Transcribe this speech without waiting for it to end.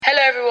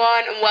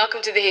and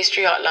welcome to the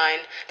History Hotline,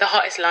 the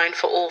hottest line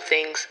for all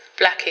things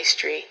Black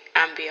history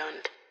and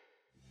beyond.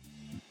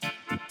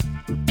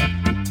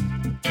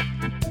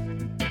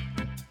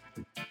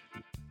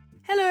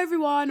 Hello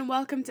everyone and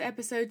welcome to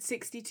episode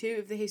 62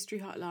 of the History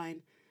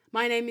Hotline.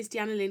 My name is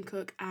Deanna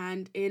Lincook,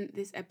 and in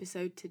this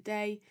episode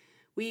today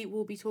we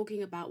will be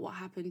talking about what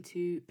happened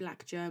to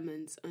Black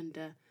Germans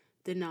under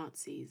the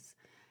Nazis.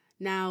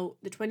 Now,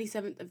 the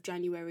 27th of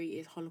January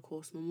is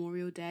Holocaust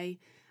Memorial Day,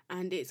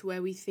 and it's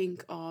where we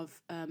think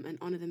of and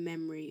honour the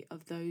memory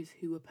of those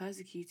who were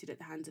persecuted at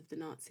the hands of the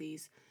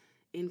Nazis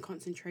in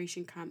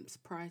concentration camps,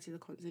 prior to the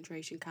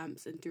concentration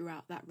camps, and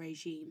throughout that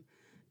regime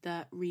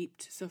that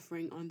reaped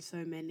suffering on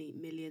so many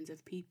millions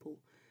of people.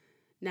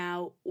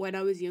 Now, when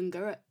I was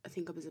younger, I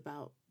think I was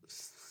about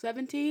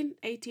 17,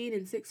 18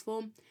 in sixth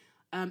form,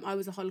 I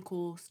was a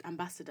Holocaust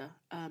ambassador,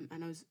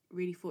 and I was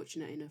really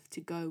fortunate enough to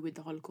go with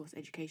the Holocaust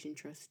Education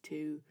Trust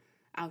to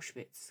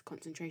Auschwitz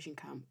concentration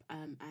camp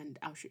and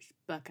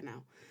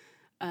Auschwitz-Birkenau,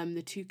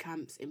 the two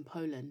camps in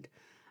Poland.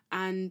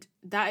 And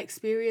that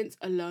experience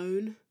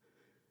alone,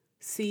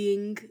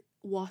 seeing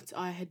what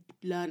I had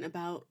learned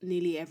about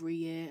nearly every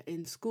year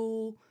in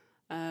school,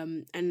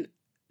 and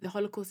the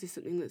Holocaust is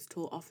something that's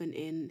taught often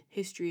in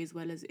history as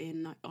well as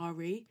in like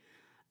RE,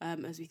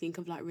 as we think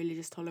of like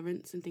religious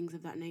tolerance and things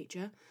of that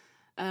nature.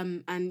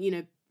 And, you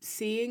know,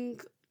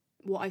 seeing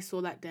what I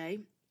saw that day,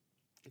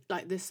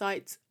 like the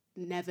sights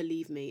never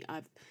leave me.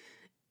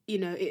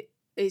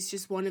 It's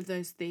just one of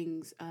those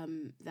things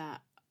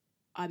that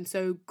I'm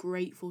so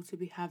grateful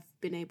to have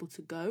been able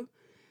to go.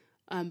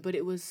 But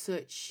it was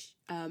such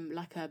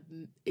like a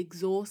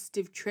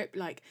exhaustive trip,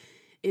 like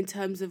in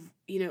terms of,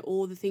 you know,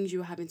 all the things you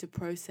were having to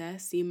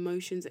process, the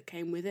emotions that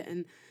came with it.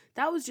 And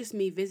that was just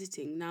me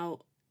visiting. Now,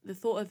 the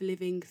thought of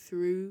living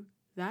through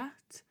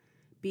that,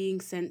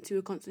 being sent to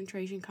a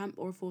concentration camp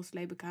or a forced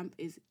labour camp,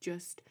 is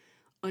just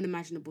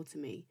unimaginable to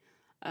me.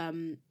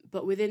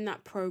 But within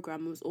that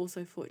programme, I was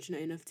also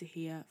fortunate enough to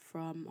hear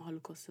from a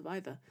Holocaust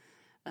survivor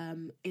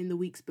in the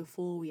weeks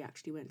before we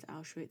actually went to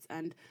Auschwitz.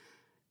 And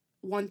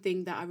one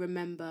thing that I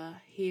remember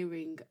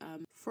hearing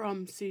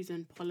from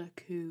Susan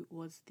Pollock, who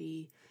was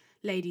the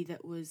lady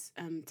that was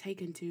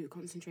taken to a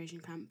concentration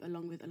camp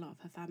along with a lot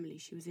of her family,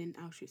 she was in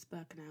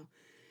Auschwitz-Birkenau,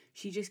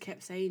 she just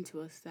kept saying to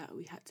us that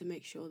we had to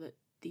make sure that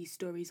these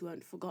stories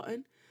weren't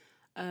forgotten,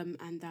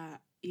 and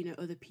that, you know,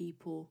 other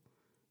people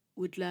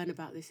would learn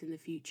about this in the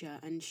future.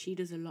 And she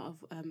does a lot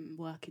of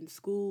work in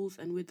schools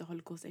and with the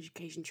Holocaust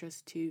Education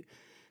Trust to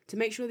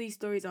make sure these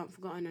stories aren't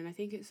forgotten. And I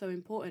think it's so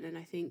important. And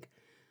I think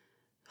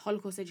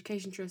Holocaust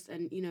Education Trust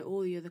and, you know,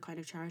 all the other kind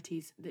of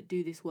charities that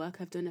do this work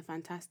have done a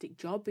fantastic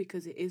job,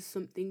 because it is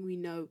something we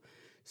know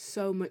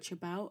so much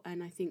about.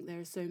 And I think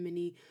there are so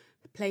many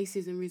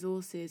places and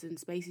resources and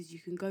spaces you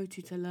can go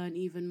to learn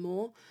even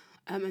more.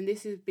 And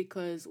this is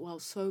because, while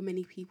so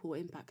many people were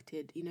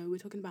impacted, you know, we're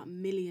talking about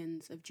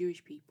millions of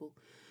Jewish people,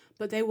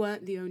 but they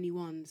weren't the only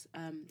ones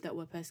that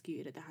were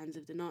persecuted at the hands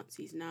of the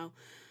Nazis. Now,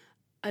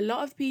 a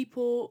lot of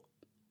people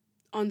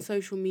on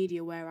social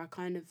media, where I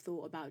kind of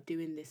thought about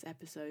doing this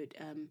episode,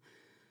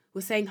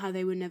 were saying how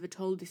they were never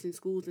told this in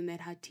schools, and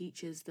they'd had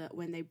teachers that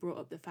when they brought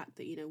up the fact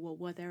that, you know, well,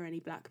 were there any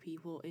black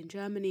people in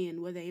Germany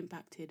and were they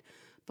impacted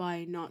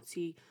by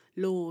Nazi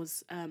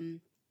laws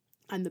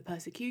and the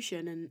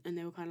persecution, and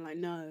they were kind of like,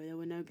 no, there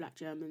were no black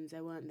Germans, they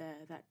weren't there,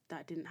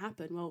 that didn't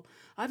happen. Well,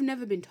 I've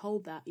never been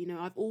told that, you know,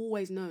 I've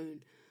always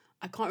known.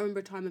 I can't remember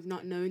a time of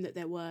not knowing that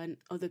there weren't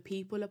other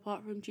people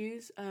apart from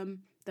Jews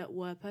that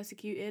were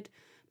persecuted.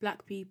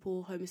 Black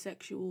people,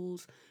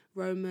 homosexuals,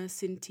 Roma,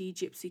 Sinti,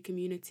 Gypsy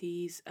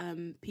communities,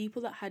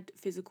 people that had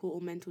physical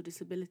or mental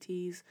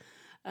disabilities.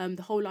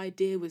 The whole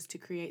idea was to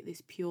create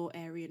this pure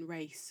Aryan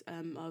race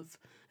of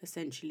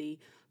essentially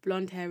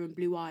blonde hair and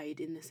blue-eyed,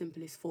 in the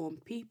simplest form,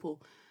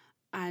 people.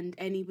 And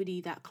anybody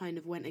that kind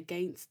of went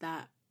against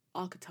that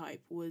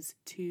archetype was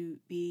to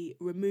be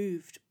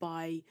removed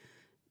by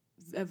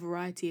a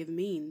variety of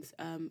means,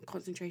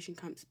 concentration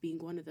camps being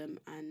one of them,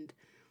 and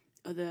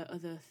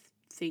other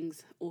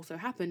things also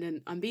happened.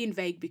 And I'm being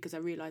vague because I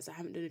realise I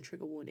haven't done a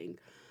trigger warning.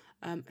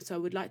 So I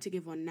would like to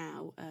give one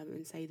now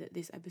and say that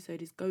this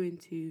episode is going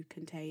to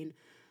contain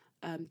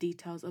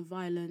details of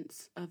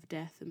violence, of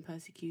death and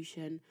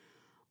persecution,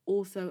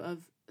 also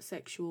of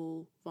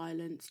sexual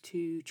violence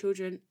to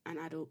children and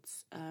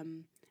adults,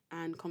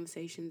 and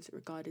conversations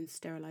regarding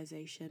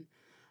sterilisation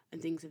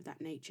and things of that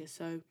nature.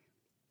 So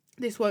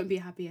this won't be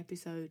a happy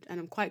episode, and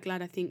I'm quite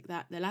glad. I think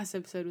that the last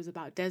episode was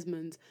about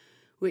Desmond,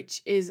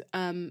 which is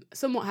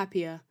somewhat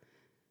happier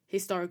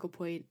historical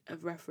point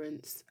of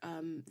reference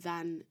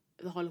than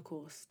the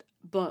Holocaust.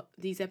 But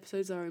these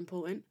episodes are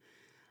important.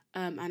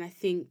 And I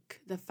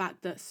think the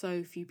fact that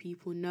so few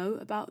people know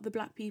about the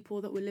black people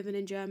that were living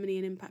in Germany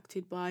and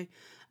impacted by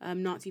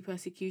Nazi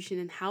persecution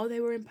and how they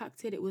were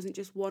impacted, it wasn't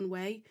just one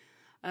way.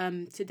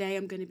 Today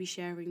I'm going to be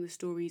sharing the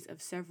stories of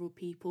several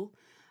people,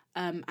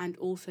 and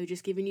also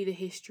just giving you the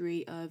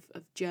history of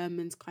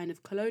Germany's kind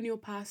of colonial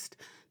past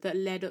that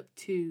led up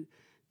to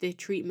the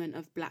treatment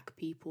of black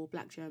people,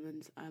 black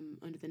Germans,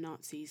 under the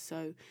Nazis.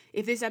 So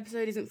if this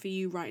episode isn't for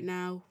you right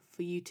now,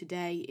 for you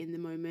today in the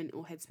moment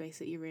or headspace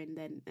that you're in,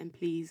 then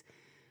please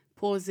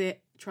pause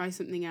it, try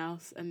something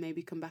else, and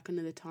maybe come back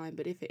another time.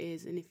 But if it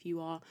is, and if you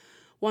are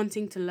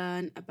wanting to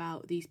learn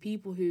about these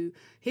people who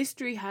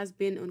history has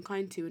been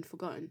unkind to and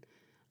forgotten,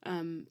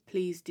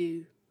 please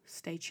do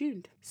stay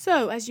tuned.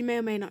 So, as you may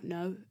or may not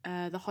know,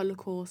 the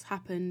Holocaust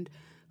happened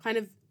kind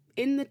of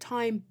in the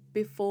time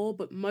before,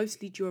 but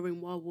mostly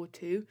during World War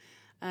II.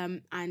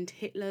 And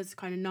Hitler's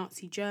kind of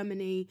Nazi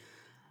Germany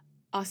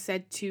are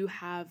said to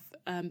have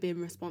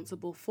been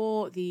responsible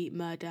for the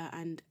murder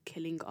and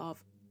killing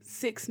of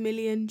 6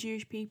 million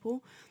Jewish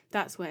people.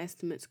 That's where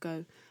estimates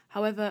go.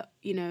 However,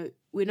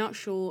 we're not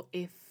sure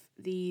if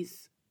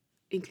these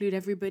include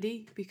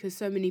everybody, because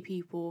so many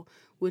people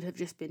would have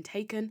just been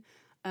taken.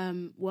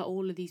 Were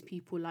all of these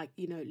people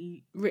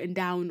written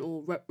down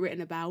or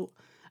written about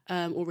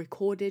or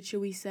recorded, shall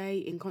we say,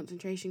 in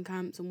concentration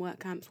camps and work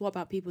camps? What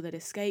about people that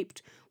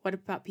escaped? What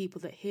about people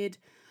that hid?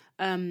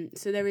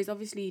 So there is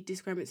obviously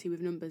discrepancy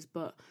with numbers,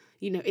 but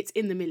it's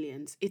in the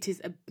millions. It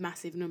is a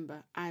massive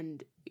number,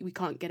 and we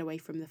can't get away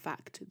from the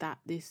fact that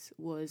this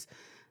was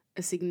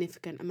a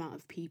significant amount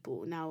of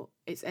people. Now,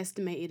 it's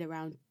estimated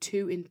around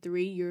 2 in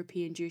 3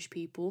 European Jewish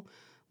people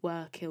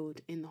were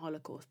killed in the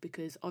Holocaust,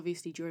 because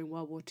obviously during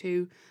World War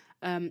II,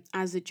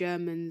 as the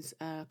Germans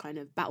kind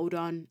of battled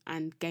on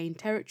and gained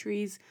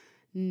territories,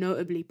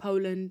 notably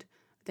Poland,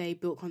 they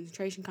built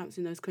concentration camps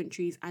in those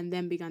countries and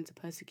then began to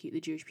persecute the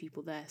Jewish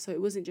people there. So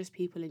it wasn't just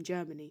people in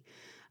Germany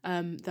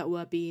that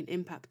were being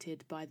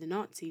impacted by the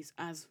Nazis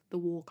as the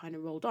war kind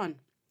of rolled on.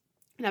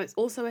 Now, it's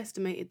also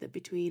estimated that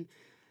between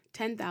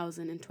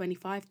 10,000 and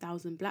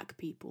 25,000 black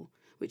people,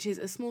 which is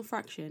a small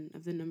fraction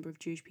of the number of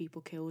Jewish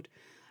people killed,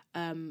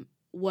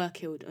 were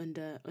killed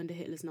under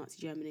Hitler's Nazi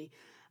Germany.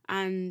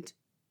 And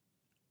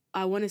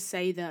I want to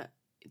say that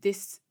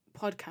this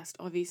podcast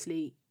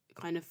obviously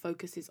kind of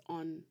focuses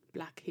on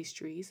black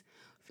histories.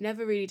 We've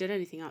never really done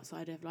anything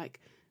outside of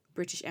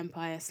British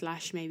Empire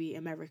 / maybe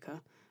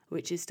America,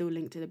 which is still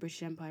linked to the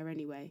British Empire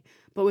anyway.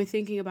 But we're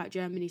thinking about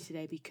Germany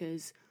today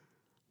because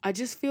I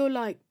just feel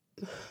like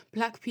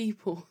black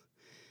people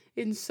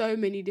in so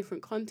many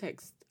different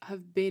contexts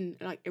have been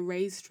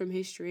erased from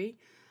history.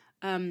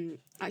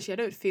 Actually, I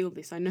don't feel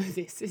this. I know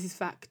this. This is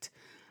fact.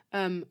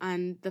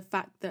 And the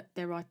fact that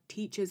there are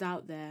teachers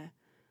out there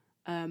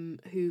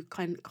who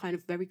kind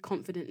of very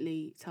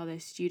confidently tell their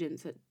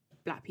students that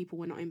black people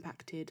were not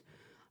impacted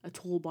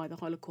at all by the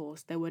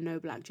Holocaust. There were no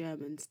black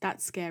Germans.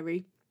 That's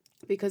scary,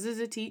 because as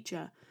a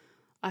teacher,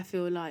 I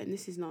feel like, and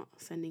this is not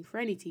sending for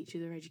any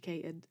teachers or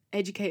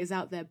educators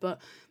out there,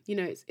 but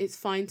it's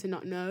fine to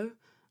not know.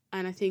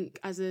 And I think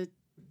as a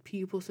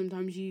pupil,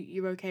 sometimes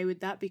you're okay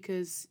with that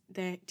because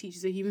their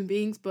teachers are human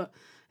beings. But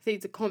I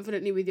think to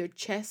confidently with your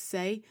chest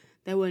say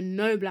there were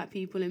no black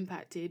people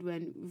impacted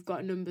when we've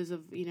got numbers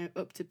of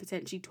up to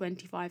potentially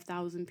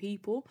 25,000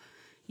 people,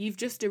 you've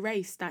just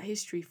erased that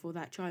history for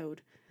that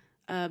child,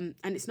 and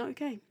it's not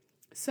okay.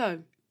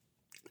 So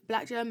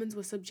black Germans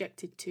were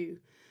subjected to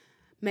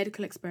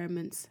medical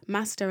experiments,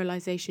 mass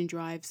sterilisation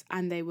drives,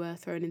 and they were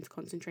thrown into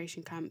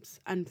concentration camps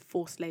and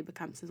forced labour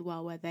camps as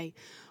well, where they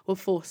were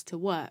forced to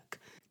work.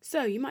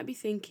 So you might be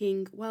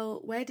thinking,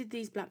 well, where did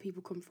these black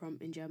people come from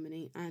in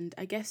Germany? And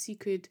I guess you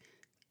could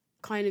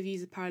kind of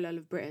use a parallel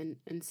of Britain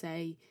and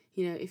say,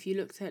 if you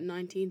looked at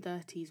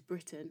 1930s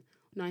Britain,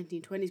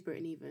 1920s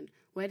Britain even,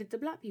 where did the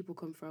black people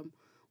come from?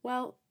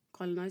 Well,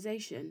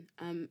 colonisation.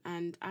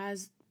 And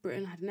as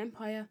Britain had an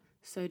empire,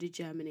 so did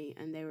Germany,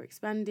 and they were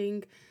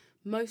expanding,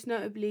 most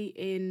notably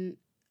in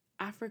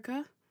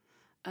Africa,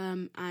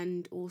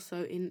 and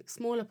also in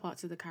smaller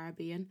parts of the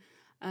Caribbean.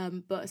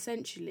 But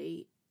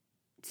essentially,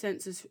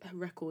 census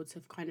records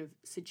have kind of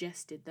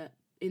suggested that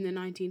in the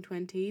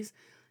 1920s,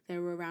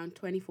 there were around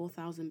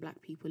 24,000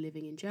 black people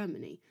living in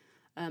Germany.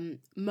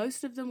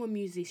 Most of them were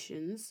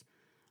musicians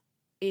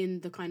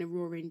in the kind of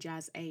roaring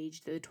jazz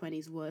age that the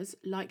 20s was,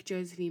 like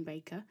Josephine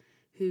Baker,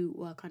 who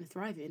were kind of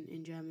thriving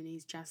in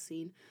Germany's jazz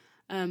scene.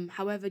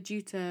 However,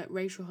 due to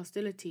racial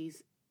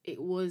hostilities, it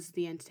was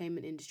the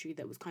entertainment industry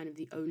that was kind of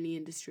the only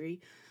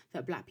industry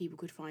that black people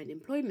could find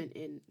employment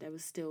in. There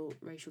was still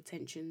racial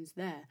tensions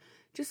there,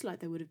 just like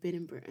there would have been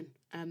in Britain.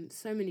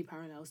 So many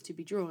parallels to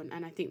be drawn,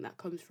 and I think that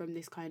comes from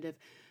this kind of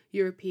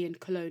European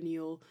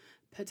colonial,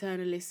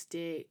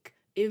 paternalistic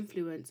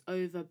influence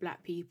over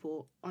black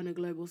people on a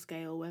global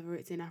scale, whether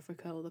it's in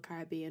Africa or the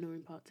Caribbean or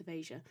in parts of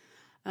Asia.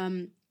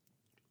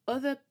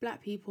 Other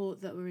black people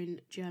that were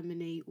in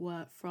Germany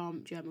were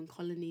from German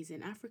colonies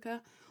in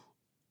Africa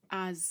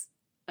as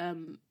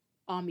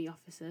army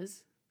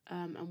officers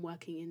and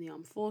working in the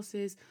armed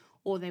forces,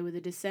 or they were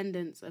the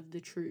descendants of the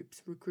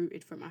troops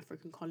recruited from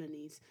African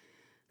colonies.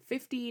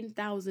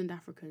 15,000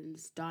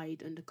 Africans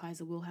died under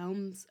Kaiser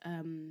Wilhelm's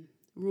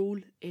rule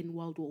in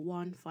World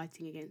War I,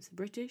 fighting against the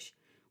British.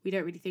 We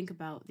don't really think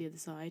about the other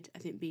side. I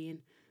think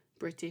being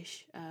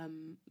British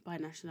by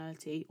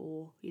nationality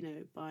or,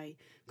 by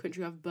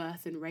country of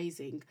birth and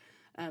raising,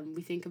 I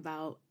think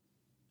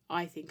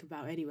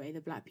about anyway,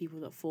 the black people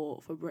that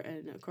fought for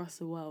Britain across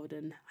the world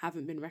and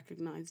haven't been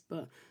recognised.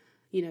 But,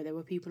 there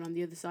were people on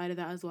the other side of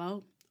that as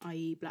well.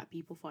 i.e. black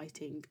people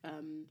fighting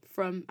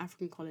from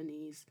African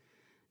colonies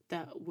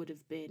that would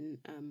have been,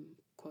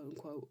 quote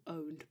unquote,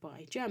 owned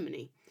by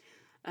Germany.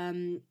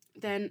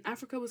 Then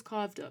Africa was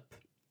carved up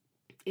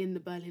in the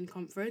Berlin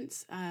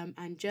Conference,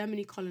 and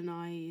Germany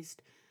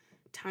colonised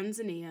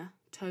Tanzania,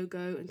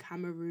 Togo and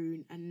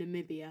Cameroon and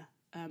Namibia,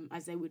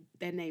 as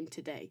they're named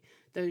today,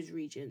 those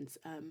regions.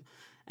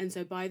 And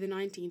so by the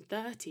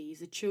 1930s,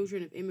 the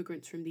children of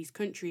immigrants from these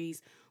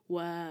countries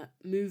were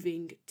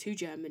moving to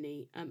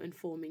Germany and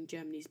forming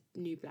Germany's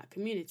new black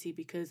community,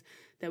 because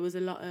there was a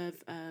lot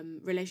of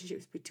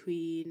relationships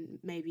between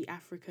maybe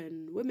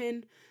African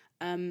women,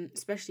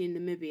 especially in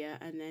Namibia,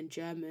 and then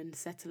German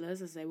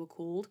settlers, as they were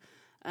called.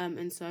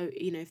 And so,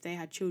 if they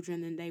had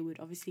children, then they would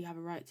obviously have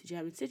a right to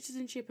German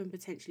citizenship and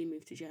potentially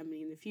move to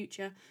Germany in the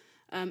future.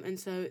 And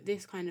so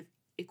this kind of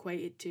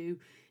equated to,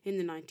 in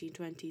the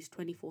 1920s,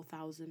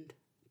 24,000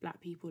 black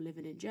people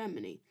living in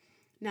Germany.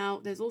 Now,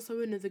 there's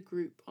also another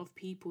group of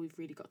people we've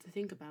really got to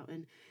think about.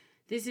 And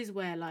this is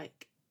where,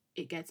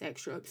 it gets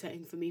extra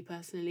upsetting for me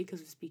personally, because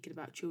we're speaking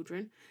about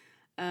children.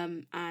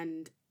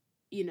 And,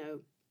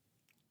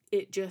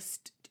 it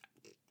just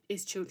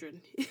is children.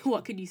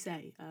 What can you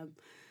say?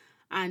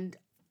 And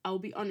I'll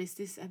be honest,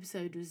 this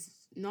episode was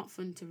not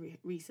fun to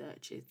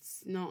research.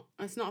 It's not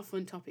a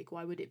fun topic.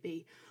 Why would it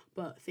be?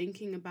 But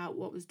thinking about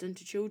what was done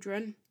to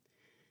children,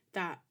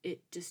 that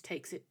it just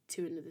takes it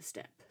to another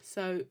step.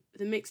 So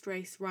the mixed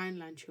race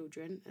Rhineland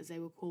children, as they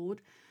were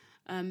called,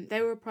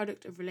 they were a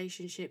product of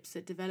relationships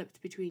that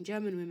developed between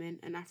German women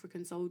and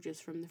African soldiers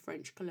from the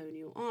French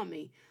colonial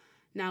army.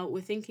 Now,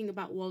 we're thinking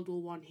about World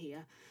War I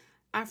here.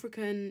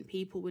 African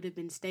people would have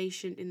been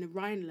stationed in the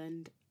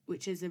Rhineland,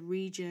 which is a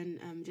region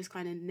just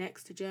kind of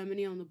next to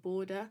Germany on the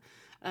border,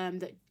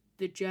 that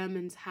the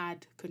Germans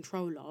had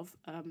control of.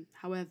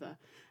 However,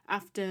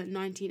 after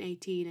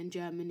 1918 and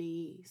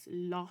Germany's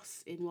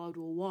loss in World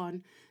War I,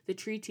 the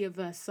Treaty of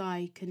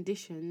Versailles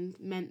conditions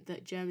meant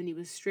that Germany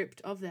was stripped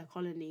of their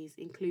colonies,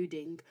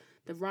 including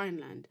the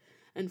Rhineland,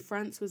 and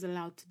France was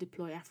allowed to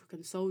deploy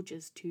African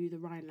soldiers to the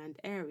Rhineland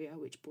area,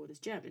 which borders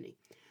Germany.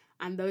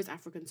 And those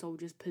African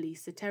soldiers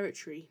policed the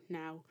territory.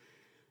 Now,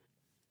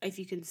 if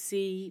you can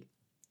see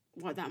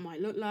what that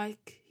might look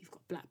like, you've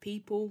got black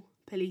people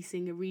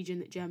policing a region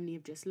that Germany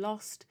have just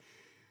lost.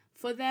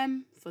 For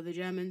them, for the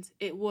Germans,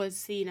 it was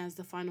seen as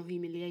the final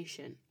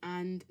humiliation,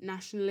 and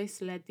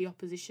nationalists led the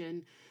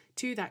opposition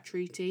to that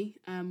treaty,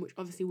 which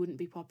obviously wouldn't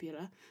be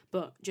popular,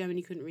 but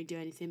Germany couldn't really do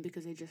anything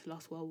because they just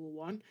lost World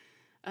War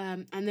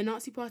I. And the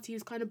Nazi Party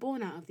was kind of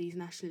born out of these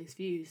nationalist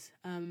views.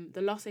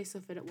 The loss they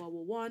suffered at World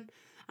War I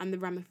and the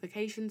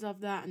ramifications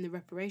of that and the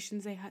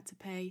reparations they had to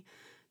pay,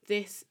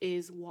 this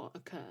is what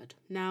occurred.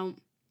 Now,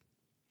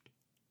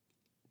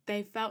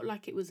 they felt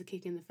like it was a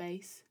kick in the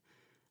face,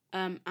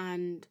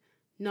 and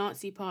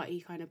Nazi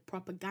Party kind of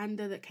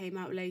propaganda that came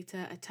out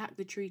later attacked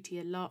the treaty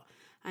a lot,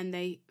 and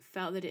they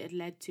felt that it had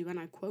led to, and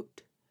I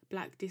quote,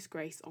 black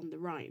disgrace on the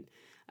Rhine.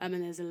 And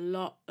there's a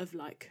lot of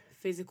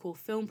physical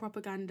film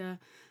propaganda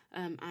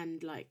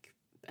and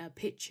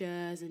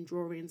pictures and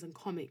drawings and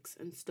comics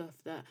and stuff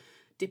that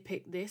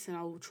depict this, and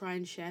I will try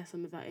and share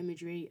some of that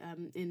imagery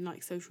in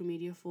social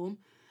media form,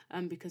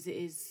 because it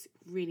is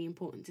really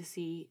important to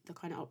see the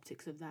kind of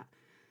optics of that.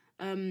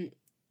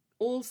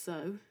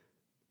 Also,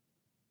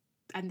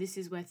 and this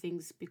is where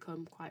things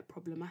become quite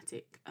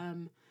problematic,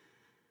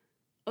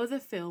 other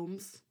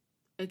films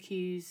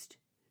accused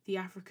the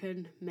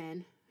African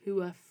men, who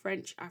were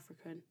French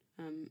African,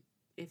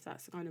 if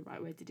that's the kind of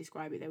right way to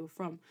describe it. They were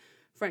from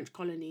French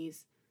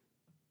colonies,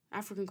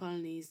 African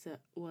colonies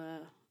that were,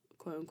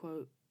 quote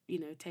unquote,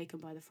 taken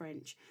by the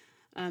French.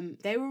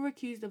 They were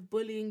accused of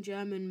bullying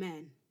German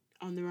men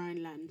on the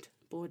Rhineland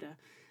border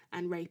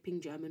and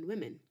raping German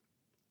women.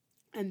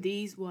 And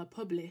these were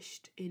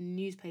published in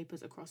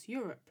newspapers across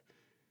Europe.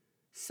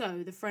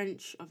 So the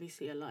French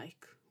obviously are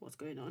like, what's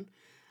going on?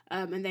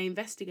 And they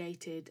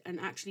investigated and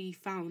actually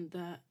found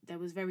that there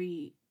was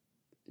very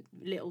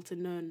little to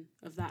none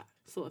of that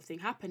sort of thing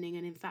happening.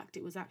 And in fact,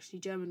 it was actually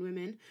German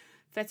women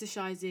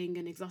fetishizing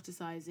and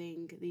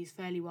exoticizing these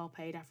fairly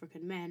well-paid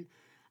African men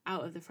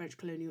out of the French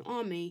colonial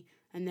army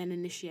and then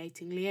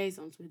initiating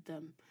liaisons with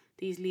them.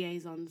 These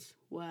liaisons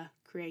were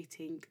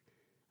creating,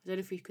 I don't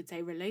know if we could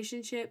say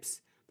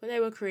relationships, but they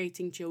were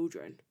creating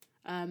children.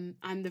 And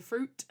the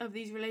fruit of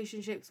these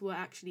relationships were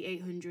actually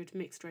 800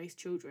 mixed-race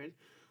children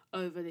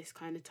over this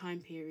kind of time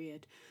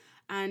period.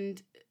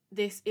 And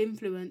this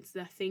influenced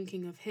the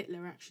thinking of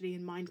Hitler actually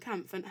in Mein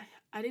Kampf. And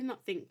I did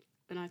not think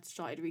when I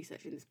started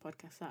researching this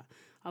podcast that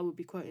I would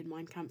be quoting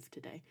Mein Kampf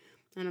today.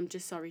 And I'm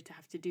just sorry to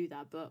have to do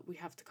that, but we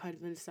have to kind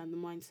of understand the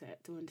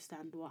mindset to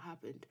understand what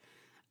happened.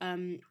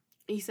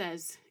 He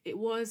says, it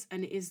was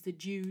and it is the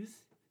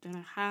Jews. Don't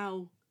know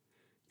how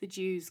the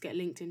Jews get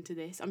linked into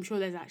this. I'm sure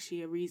there's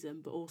actually a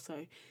reason, but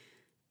also,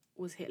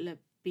 was Hitler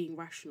being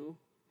rational?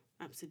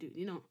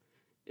 Absolutely not.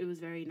 It was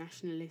very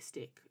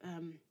nationalistic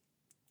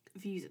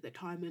views at the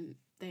time, and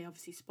they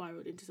obviously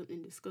spiraled into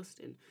something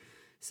disgusting.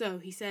 So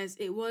he says,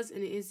 it was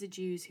and it is the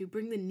Jews who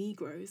bring the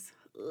Negroes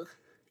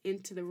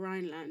into the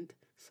Rhineland,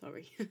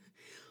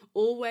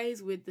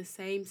 always with the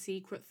same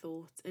secret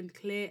thought and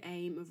clear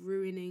aim of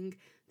ruining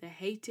the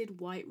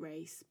hated white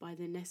race by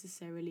the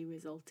necessarily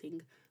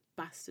resulting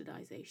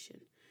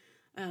bastardization.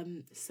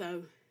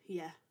 So,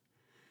 yeah,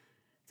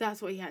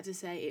 that's what he had to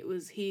say.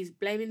 He's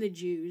blaming the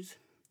Jews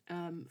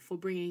for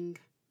bringing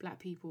black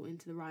people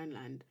into the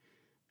Rhineland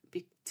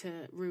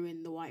to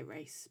ruin the white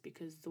race,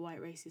 because the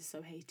white race is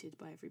so hated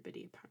by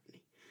everybody,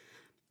 apparently.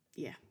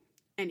 Yeah.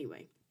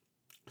 Anyway,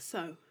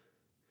 so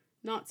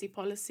Nazi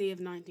policy of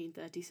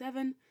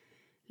 1937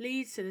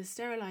 leads to the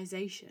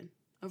sterilization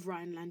of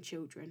Rhineland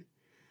children.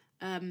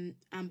 And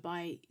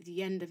by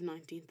the end of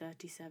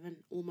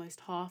 1937,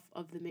 almost half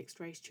of the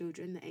mixed-race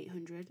children, the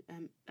 800,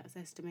 that's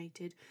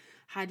estimated,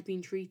 had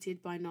been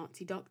treated by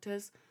Nazi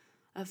doctors.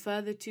 A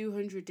further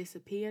 200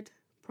 disappeared,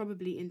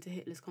 probably into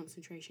Hitler's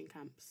concentration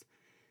camps.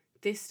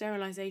 This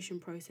sterilization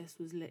process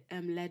was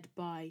led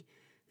by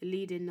the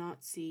leading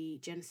Nazi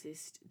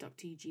geneticist,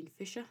 Dr. Eugene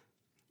Fischer.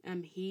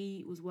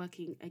 He was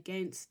working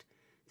against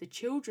the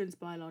children's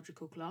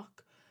biological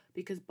clock,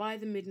 because by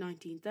the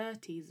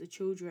mid-1930s, the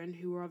children,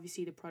 who were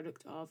obviously the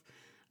product of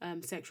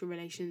sexual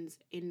relations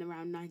in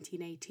around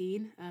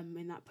 1918,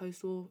 in that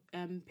post-war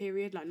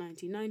period, like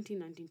 1919,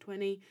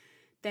 1920,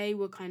 they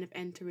were kind of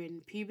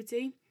entering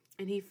puberty,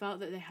 and he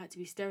felt that they had to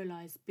be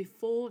sterilized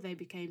before they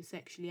became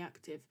sexually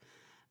active.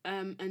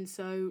 And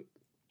so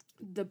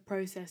the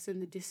process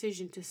and the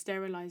decision to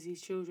sterilize these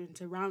children,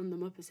 to round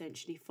them up,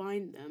 essentially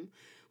find them,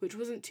 which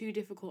wasn't too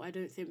difficult, I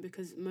don't think,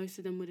 because most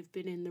of them would have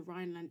been in the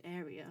Rhineland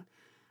area,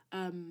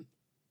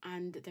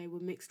 and they were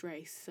mixed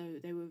race, so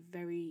they were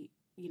very,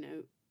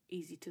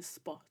 easy to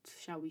spot,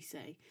 shall we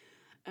say.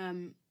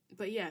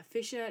 But yeah,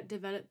 Fischer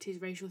developed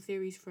his racial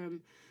theories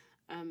from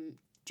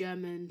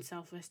German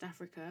Southwest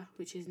Africa,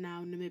 which is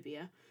now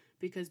Namibia,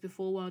 because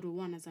before World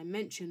War I, as I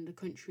mentioned, the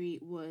country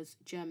was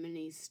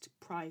Germany's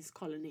prize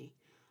colony.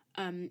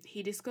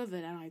 He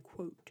discovered, and I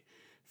quote,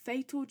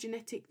 fatal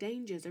genetic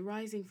dangers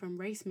arising from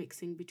race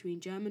mixing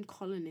between German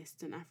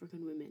colonists and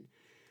African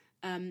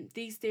women.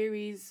 These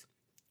theories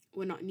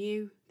were not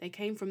new. They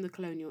came from the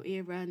colonial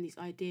era, and these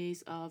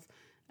ideas of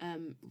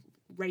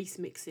race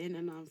mixing,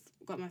 and I've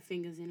got my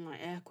fingers in like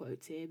air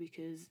quotes here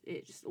because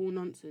it's just all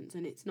nonsense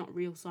and it's not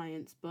real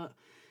science, but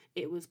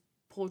it was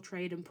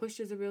portrayed and pushed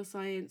as a real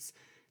science.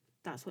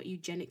 That's what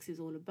eugenics is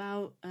all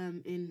about,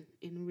 in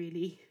a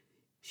really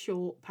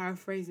short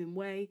paraphrasing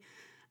way.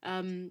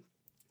 And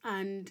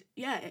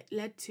yeah, it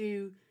led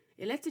to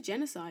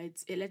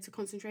genocides, it led to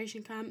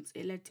concentration camps,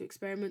 it led to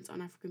experiments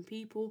on African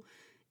people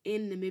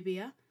in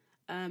Namibia.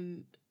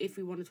 If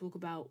we want to talk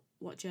about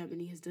what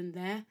Germany has done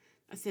there,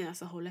 I think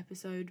that's a whole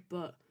episode,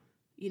 but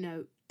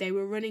they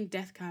were running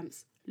death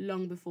camps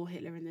long before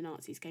Hitler and the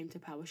Nazis came to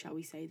power, shall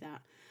we say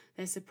that.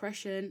 Their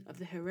suppression of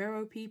the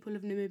Herero people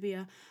of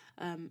Namibia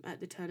at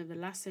the turn of the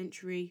last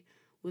century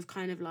was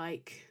kind of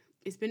like,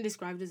 it's been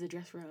described as a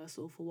dress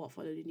rehearsal for what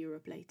followed in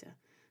Europe later.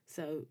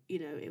 So,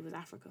 it was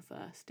Africa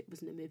first, it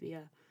was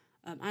Namibia,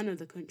 and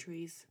other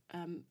countries.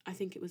 I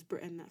think it was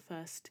Britain that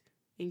first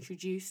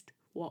introduced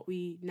what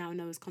we now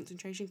know as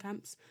concentration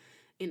camps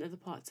in other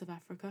parts of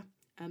Africa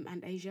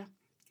and Asia.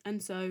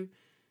 And so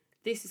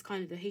this is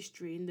kind of the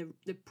history and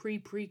the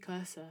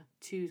precursor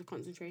to the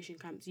concentration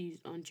camps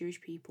used on Jewish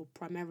people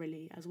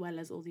primarily, as well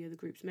as all the other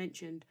groups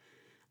mentioned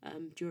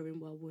during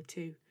World War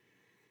II.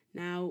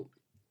 Now,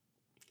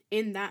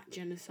 in that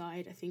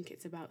genocide, I think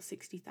it's about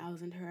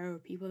 60,000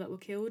 Herero people that were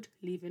killed,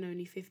 leaving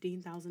only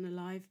 15,000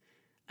 alive.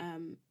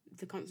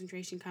 The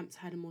concentration camps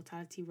had a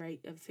mortality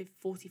rate of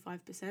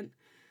 45%.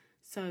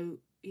 So,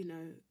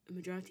 a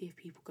majority of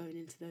people going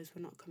into those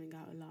were not coming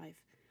out alive.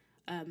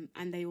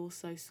 And they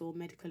also saw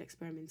medical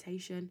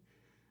experimentation.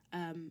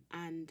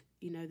 And,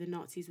 the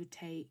Nazis would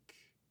take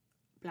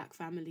black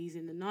families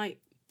in the night,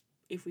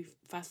 if we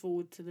fast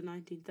forward to the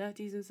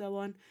 1930s and so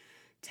on,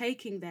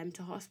 taking them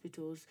to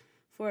hospitals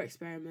for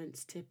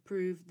experiments to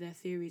prove their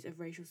theories of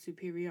racial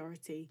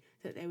superiority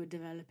that they were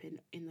developing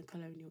in the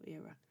colonial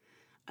era.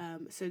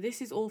 So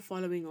this is all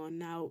following on.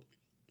 Now,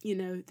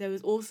 there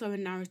was also a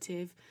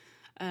narrative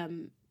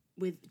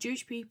with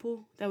Jewish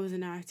people, there was a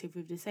narrative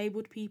with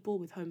disabled people,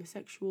 with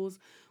homosexuals,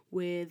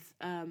 with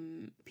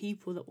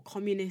people that were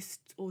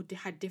communist or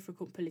had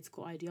difficult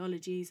political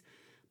ideologies.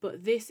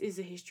 But this is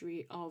a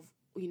history of,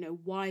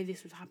 why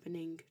this was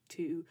happening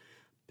to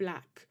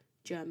black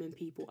German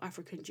people,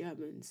 African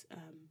Germans,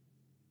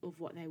 of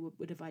what they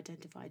would have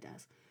identified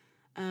as.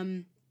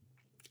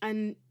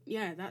 And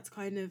yeah, that's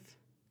kind of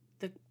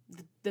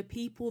the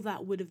people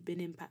that would have been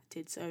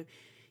impacted. So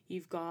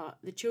you've got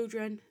the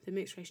children, the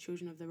mixed-race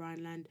children of the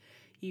Rhineland.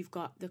 You've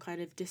got the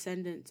kind of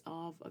descendants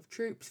of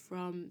troops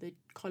from the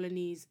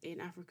colonies in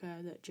Africa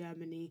that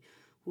Germany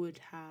would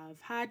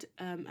have had,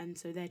 and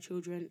so their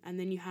children. And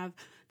then you have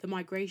the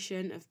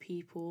migration of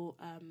people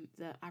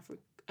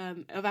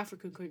of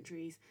African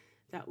countries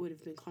that would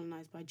have been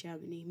colonized by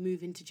Germany,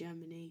 move into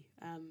Germany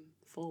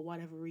for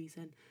whatever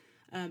reason.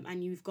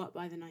 And you've got,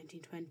 by the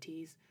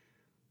 1920s,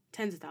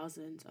 tens of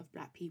thousands of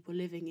black people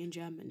living in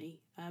Germany.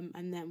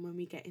 And then when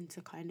we get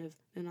into kind of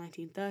the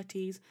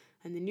 1930s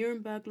and the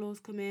Nuremberg laws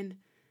come in,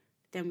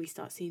 then we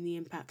start seeing the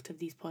impact of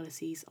these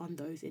policies on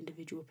those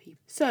individual people.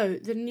 So,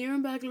 the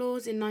Nuremberg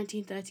Laws in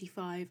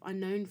 1935 are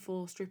known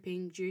for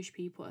stripping Jewish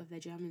people of their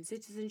German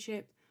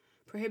citizenship,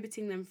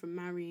 prohibiting them from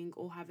marrying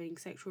or having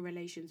sexual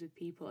relations with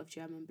people of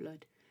German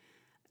blood.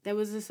 There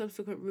was a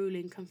subsequent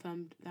ruling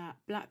confirmed that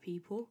black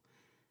people,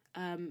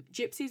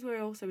 gypsies were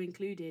also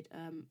included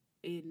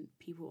in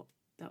people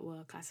that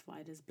were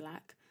classified as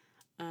black,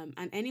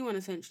 and anyone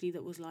essentially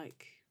that was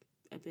like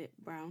a bit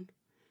brown.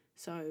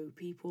 So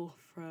people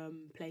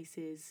from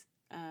places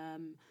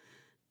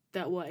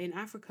that were in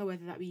Africa,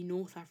 whether that be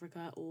North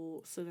Africa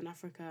or Southern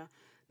Africa,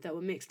 that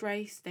were mixed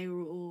race, they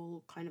were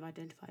all kind of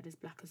identified as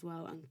black as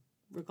well and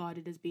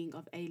regarded as being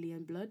of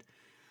alien blood.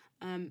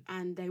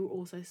 And they were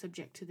also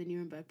subject to the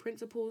Nuremberg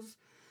Principles.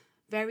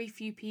 Very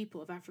few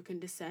people of African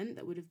descent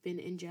that would have been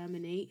in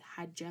Germany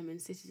had German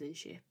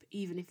citizenship,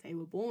 even if they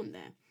were born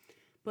there.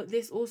 But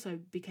this also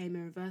became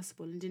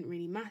irreversible and didn't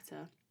really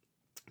matter,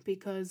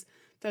 because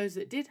those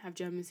that did have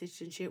German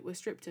citizenship were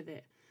stripped of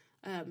it,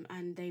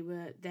 and they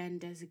were then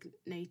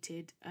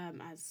designated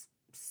as,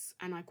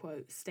 and I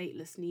quote,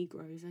 stateless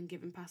Negroes, and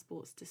given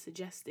passports to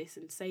suggest this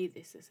and say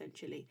this,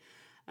 essentially.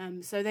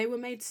 So they were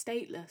made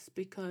stateless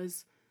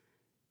because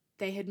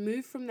they had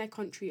moved from their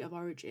country of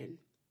origin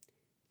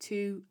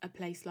to a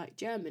place like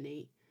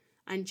Germany,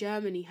 and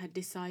Germany had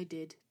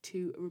decided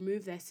to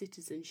remove their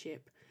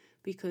citizenship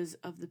because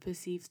of the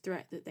perceived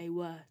threat that they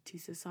were to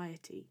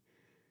society.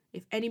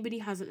 If anybody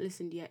hasn't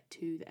listened yet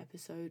to the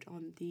episode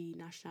on the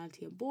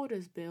Nationality and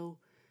Borders Bill,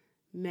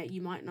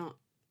 you might not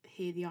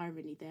hear the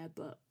irony there,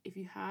 but if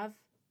you have,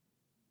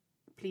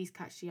 please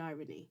catch the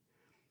irony.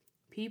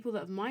 People that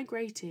have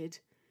migrated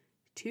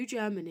to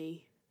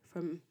Germany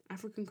from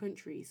African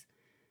countries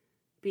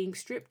being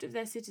stripped of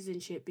their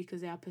citizenship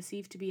because they are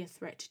perceived to be a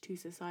threat to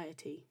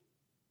society.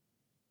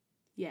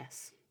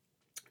 Yes,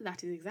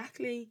 that is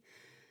exactly,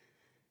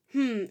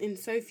 in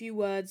so few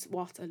words,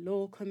 what a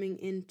law coming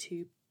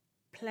into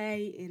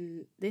play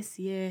in this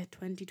year,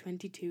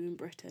 2022 in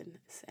Britain,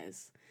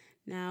 says.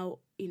 Now,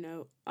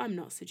 I'm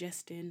not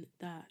suggesting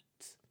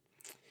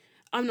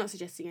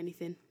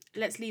anything.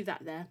 Let's leave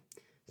that there.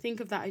 Think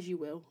of that as you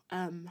will.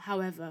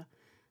 However,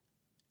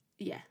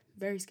 yeah,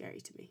 very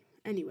scary to me.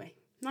 Anyway,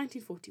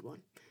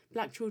 1941.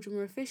 Black children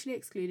were officially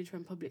excluded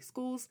from public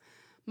schools.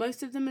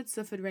 Most of them had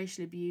suffered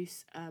racial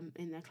abuse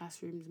in their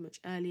classrooms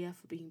much earlier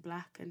for being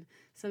black, and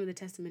some of the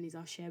testimonies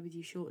I'll share with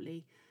you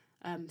shortly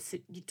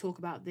you talk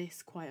about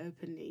this quite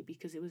openly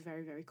because it was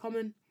very, very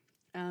common.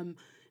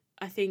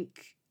 I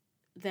think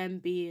them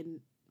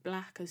being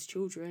black as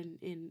children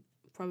in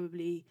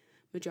probably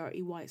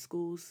majority white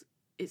schools,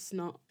 it's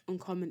not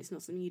uncommon. It's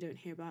not something you don't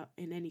hear about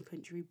in any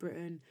country,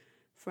 Britain,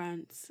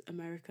 France,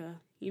 America.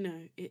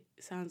 It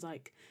sounds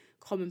like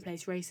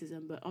commonplace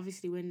racism, but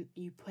obviously when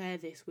you pair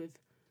this with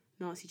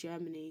Nazi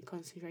Germany,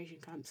 concentration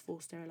camps,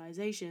 forced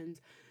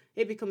sterilizations,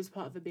 it becomes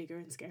part of a bigger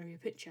and scarier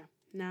picture.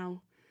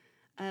 Now,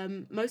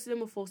 most of them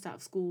were forced out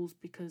of schools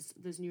because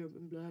those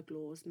Nuremberg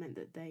laws meant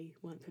that they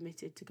weren't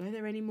permitted to go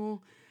there anymore.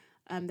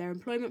 Their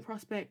employment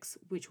prospects,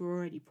 which were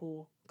already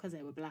poor because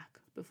they were black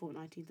before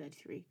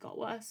 1933, got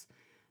worse.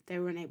 They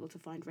were unable to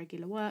find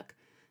regular work,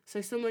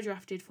 so some were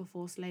drafted for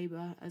forced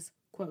labour as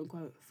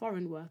quote-unquote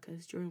foreign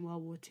workers during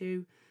World War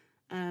II.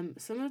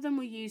 Some of them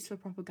were used for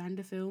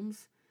propaganda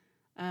films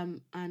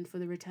and for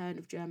the return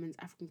of Germans'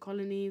 African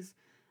colonies,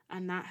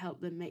 and that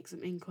helped them make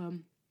some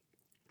income.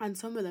 And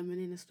some of them,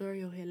 and in a story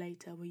you'll hear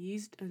later, were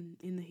used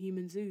in the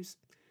human zoos,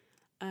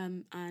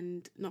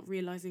 and not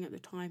realising at the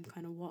time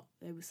kind of what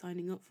they were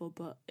signing up for,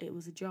 but it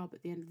was a job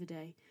at the end of the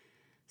day.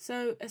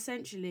 So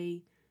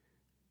essentially,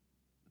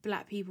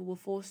 black people were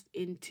forced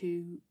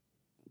into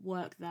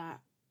work that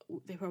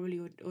they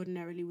probably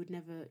ordinarily would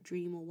never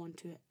dream or want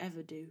to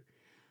ever do,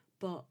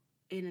 but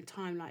in a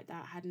time like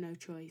that had no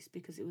choice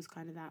because it was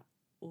kind of that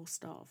or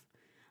starve,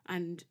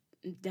 and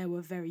there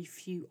were very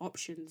few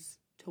options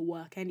to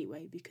work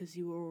anyway because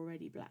you were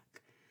already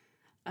black.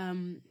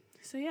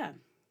 So yeah.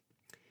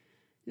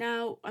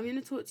 Now I'm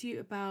going to talk to you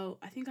about,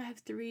 I think I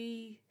have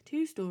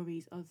two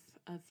stories of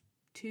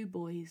two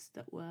boys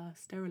that were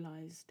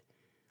sterilised,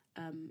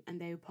 and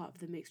they were part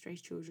of the mixed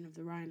race children of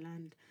the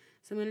Rhineland.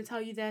 So I'm going to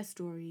tell you their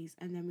stories,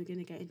 and then we're going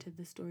to get into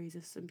the stories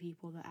of some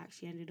people that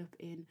actually ended up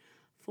in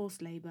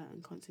forced labour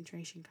and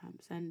concentration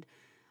camps. And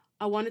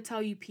I want to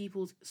tell you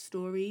people's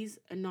stories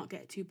and not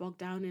get too bogged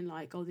down in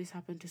like, oh, this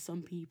happened to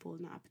some people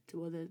and that happened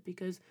to others.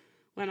 Because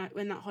when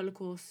that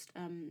Holocaust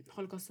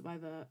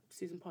survivor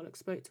Susan Pollock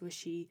spoke to us,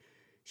 she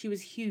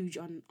was huge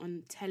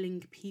on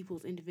telling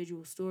people's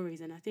individual stories.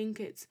 And I think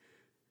it's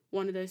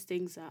one of those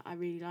things that I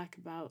really like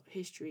about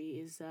history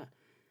is that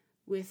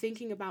we're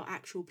thinking about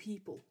actual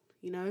people,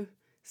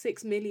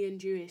 6 million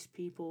Jewish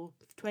people,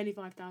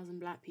 25,000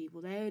 black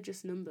people, they're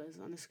just numbers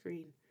on a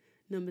screen,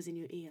 numbers in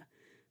your ear.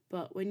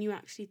 But when you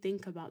actually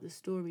think about the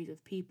stories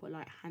of people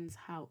like Hans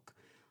Hauck,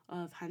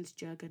 of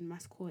Hans-Jürgen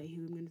Mascoy,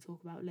 who I'm going to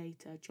talk about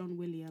later, John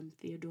William,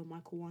 Theodore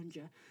Michael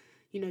Wanger,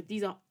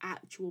 these are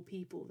actual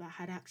people that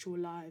had actual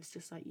lives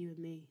just like you and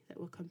me, that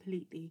were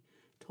completely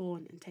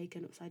torn and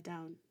taken upside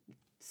down,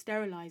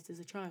 sterilised as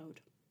a child,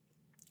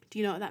 Do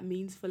you know what that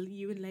means for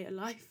you in later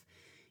life?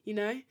 You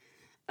know?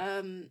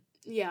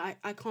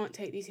 I can't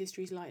take these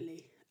histories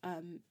lightly.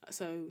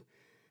 So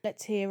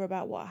let's hear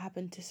about what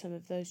happened to some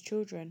of those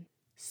children.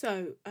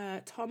 So,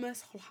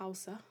 Thomas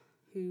Hollhauser,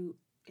 who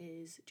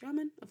is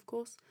German, of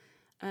course,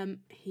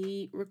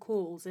 he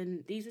recalls,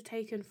 and these were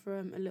taken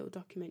from a little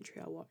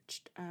documentary I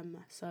watched,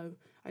 so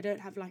I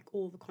don't have like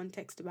all the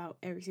context about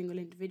every single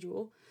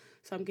individual,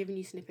 so I'm giving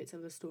you snippets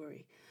of the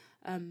story.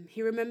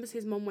 He remembers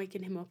his mum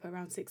waking him up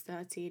around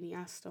 6:30, and he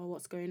asked, "Oh,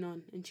 what's going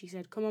on?" And she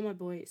said, "Come on, my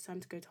boy, it's time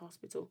to go to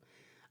hospital."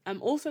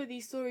 Also,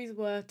 these stories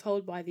were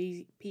told by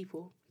these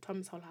people,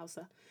 Thomas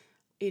Hollhauser,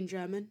 in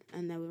German,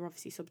 and there were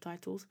obviously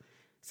subtitles.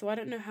 So I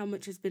don't know how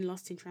much has been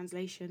lost in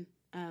translation.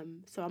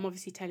 So I'm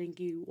obviously telling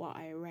you what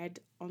I read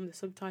on the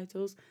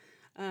subtitles.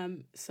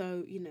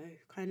 So,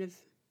 kind of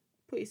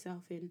put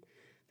yourself in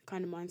the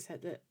kind of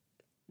mindset that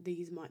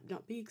these might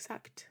not be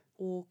exact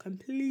or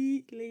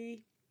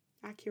completely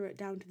accurate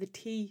down to the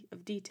T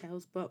of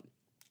details, but,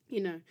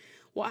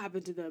 what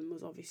happened to them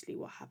was obviously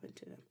what happened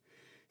to them.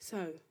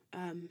 So,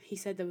 he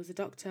said there was a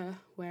doctor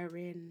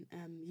wearing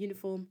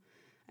uniform,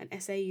 an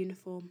SA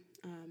uniform,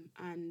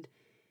 and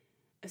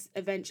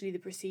eventually the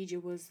procedure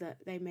was that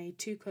they made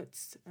 2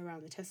 cuts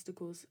around the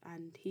testicles,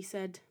 and he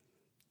said,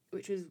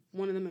 which was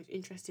one of the most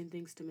interesting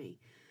things to me,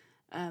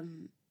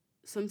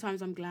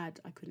 sometimes I'm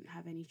glad I couldn't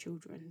have any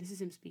children. This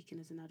is him speaking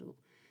as an adult.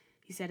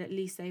 He said, at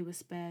least they were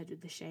spared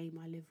with the shame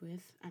I live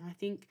with. And I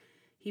think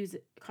he was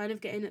kind of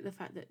getting at the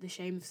fact that the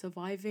shame of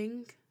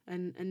surviving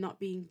and not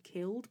being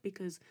killed,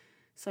 because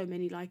so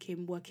many like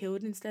him were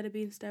killed instead of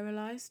being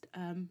sterilised.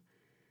 And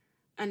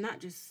that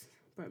just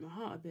broke my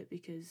heart a bit,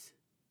 because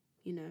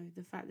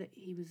the fact that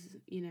he was,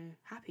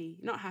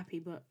 not happy,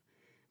 but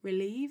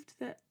relieved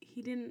that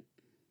he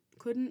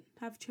couldn't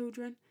have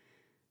children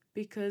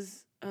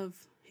because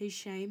of his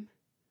shame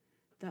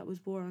that was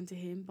brought onto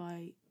him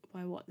by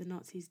what the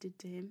Nazis did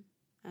to him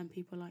and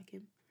people like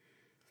him.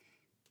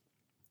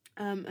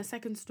 A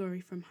second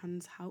story from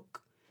Hans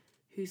Hauk,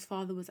 whose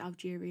father was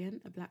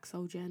Algerian, a black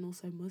soldier, and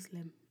also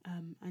Muslim,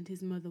 and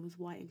his mother was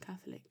white and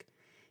Catholic.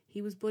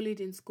 He was bullied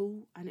in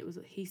school, and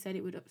he said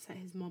it would upset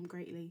his mom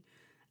greatly,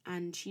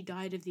 and she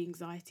died of the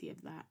anxiety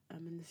of that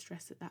and the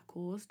stress that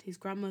caused. His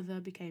grandmother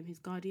became his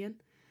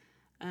guardian,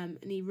 and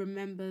he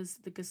remembers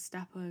the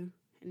Gestapo,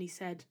 and he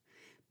said,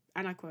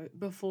 and I quote,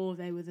 "Before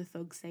they were the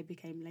thugs they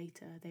became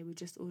later. They were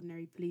just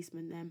ordinary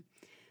policemen then,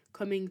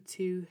 coming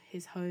to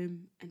his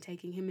home and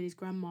taking him and his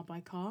grandma by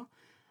car,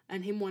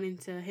 and him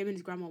and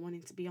his grandma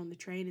wanting to be on the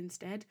train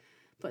instead,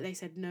 but they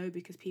said no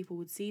because people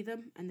would see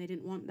them and they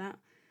didn't want that,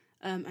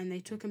 and they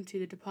took him to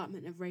the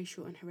Department of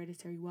Racial and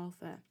Hereditary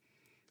Welfare.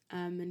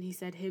 And he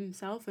said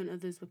himself and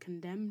others were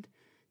condemned.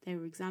 They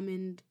were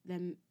examined,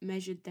 then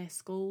measured their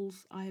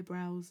skulls,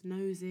 eyebrows,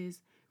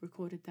 noses,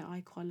 recorded their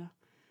eye colour.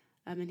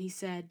 And he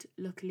said,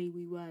 luckily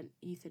we weren't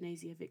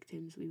euthanasia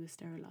victims, we were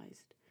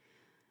sterilised."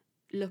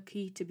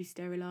 Lucky to be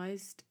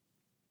sterilised.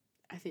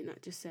 I think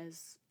that just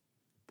says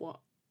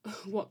what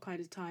kind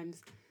of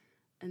times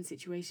and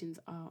situations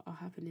are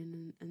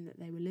happening and that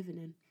they were living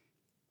in.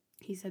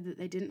 He said that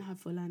they didn't have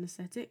full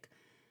anaesthetic,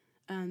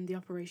 and the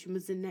operation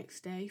was the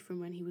next day from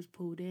when he was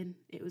pulled in.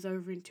 It was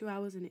over in 2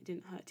 hours and it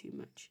didn't hurt too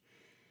much.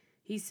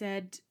 He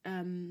said,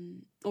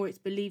 or it's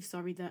believed,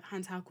 that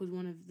Hans Hauk was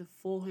one of the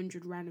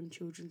 400 random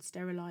children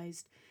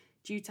sterilised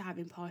due to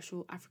having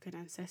partial African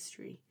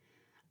ancestry.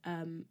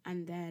 And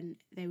then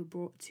they were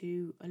brought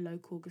to a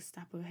local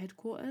Gestapo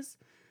headquarters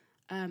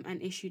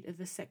and issued a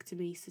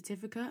vasectomy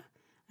certificate.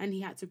 And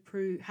he had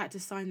to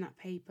sign that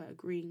paper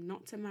agreeing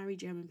not to marry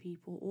German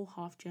people or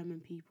half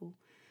German people,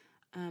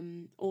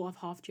 or of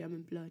half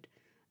German blood,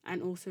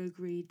 and also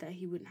agreed that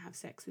he wouldn't have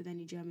sex with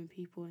any German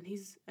people. And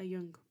he's a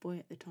young boy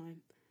at the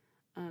time.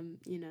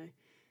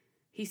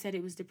 He said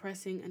it was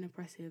depressing and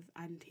oppressive,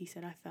 and he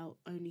said, I felt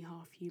only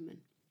half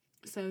human.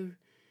 So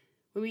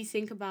when we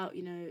think about,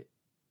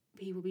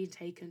 people being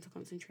taken to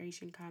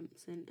concentration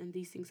camps and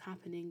these things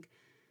happening,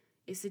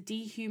 it's a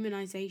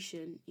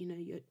dehumanization.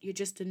 You're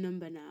just a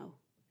number now.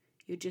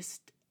 You're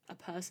just a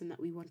person that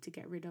we want to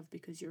get rid of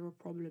because you're a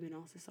problem in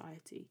our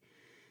society.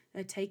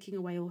 They're taking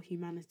away all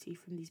humanity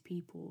from these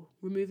people,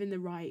 removing the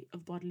right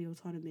of bodily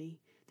autonomy,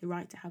 the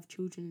right to have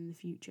children in the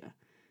future.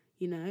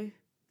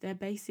 Their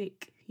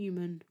basic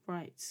human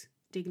rights,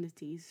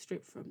 dignities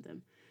stripped from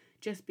them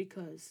just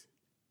because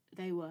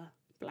they were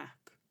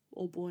black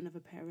or born of a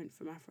parent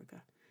from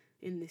Africa,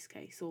 in this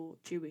case, or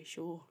Jewish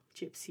or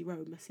Gypsy,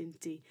 Roma,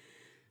 Sinti,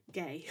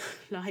 gay.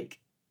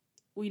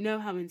 We know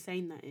how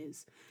insane that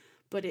is.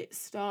 But it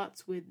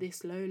starts with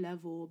this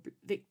low-level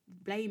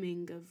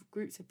blaming of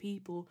groups of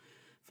people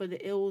for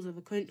the ills of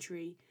a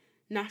country,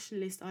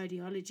 nationalist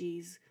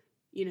ideologies,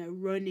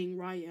 running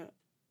riot,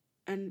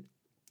 and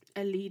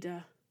a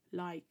leader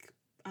like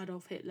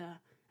Adolf Hitler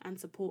and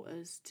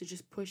supporters to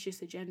just push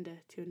this agenda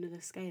to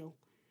another scale.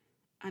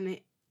 And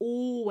it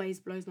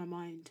always blows my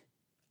mind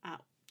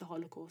at the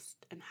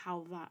Holocaust and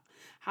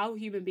how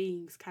human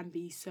beings can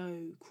be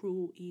so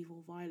cruel,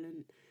 evil,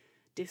 violent,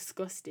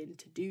 disgusting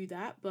to do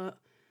that. But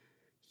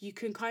you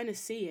can kind of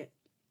see it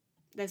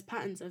there's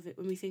patterns of it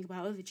when we think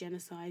about other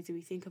genocides, and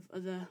we think of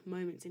other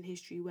moments in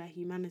history where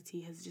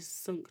humanity has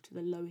just sunk to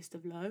the lowest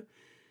of low,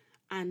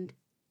 and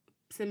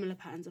similar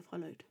patterns have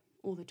followed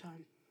all the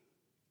time.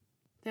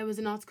 There was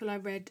an article I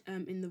read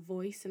in The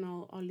Voice, and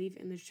I'll leave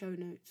it in the show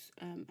notes.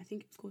 I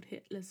think it's called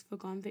Hitler's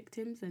Forgotten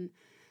Victims, and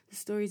the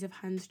stories of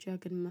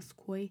Hans-Jürgen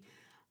Musquet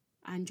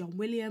and John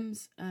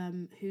Williams,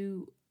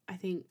 who I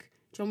think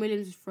John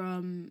Williams is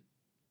from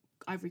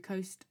Ivory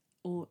Coast,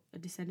 or a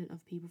descendant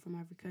of people from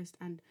Ivory Coast,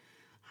 and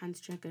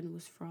Hans-Jürgen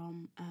was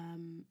from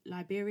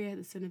Liberia,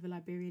 the son of a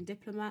Liberian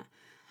diplomat.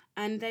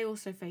 And they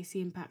also faced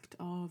the impact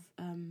of,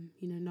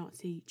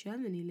 Nazi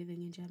Germany,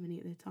 living in Germany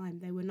at the time.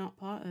 They were not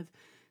part of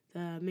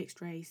the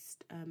mixed-race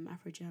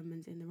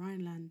Afro-Germans in the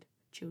Rhineland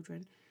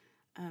children.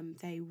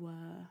 They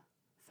were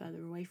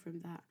further away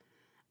from that.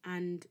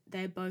 And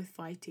they're both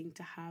fighting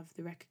to have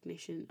the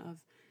recognition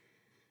of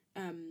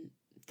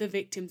the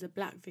victims, the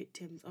black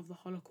victims of the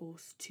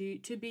Holocaust,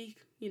 to be,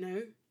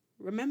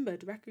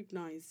 remembered,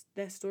 recognised,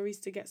 their stories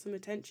to get some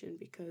attention,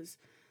 because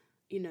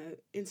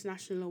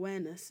international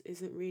awareness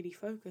isn't really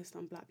focused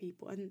on black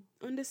people. And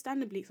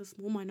understandably, it's a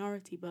small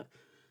minority, but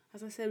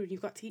as I said, when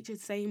you've got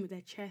teachers saying with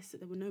their chest that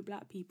there were no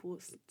black people,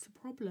 it's a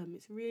problem.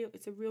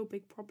 It's a real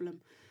big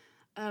problem.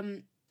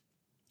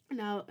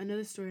 Now,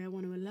 another story I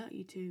want to alert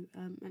you to,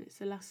 and it's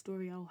the last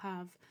story I'll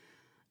have,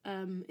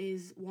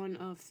 is one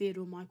of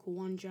Theodore Michael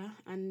Wanja,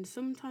 and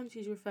sometimes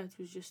he's referred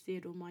to as just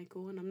Theodore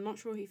Michael, and I'm not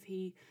sure if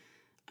he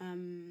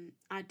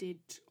added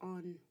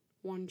on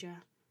Wanja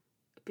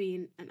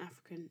being an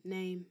African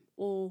name,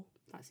 or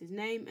that's his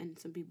name and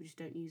some people just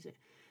don't use it.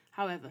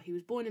 However, he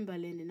was born in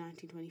Berlin in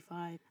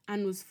 1925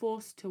 and was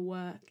forced to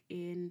work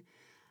in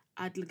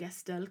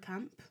Adlergestell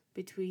camp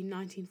between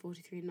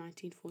 1943 and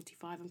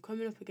 1945. I'm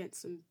coming up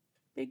against some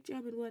big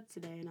German words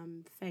today and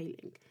I'm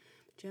failing.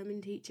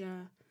 German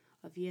teacher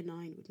of year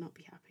 9 would not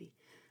be happy.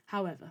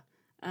 However,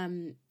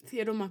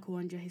 Theodore Michael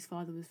Wanja, his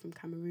father was from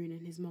Cameroon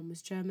and his mum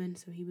was German,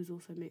 so he was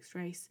also mixed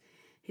race.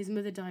 His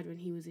mother died when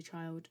he was a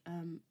child,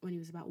 when he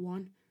was about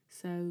 1.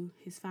 So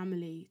his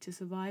family, to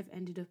survive,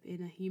 ended up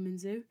in a human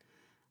zoo.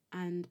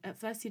 And at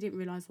first he didn't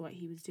realise what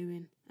he was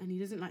doing. And he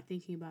doesn't like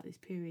thinking about this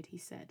period, he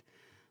said.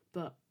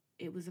 But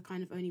it was the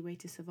kind of only way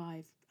to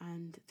survive.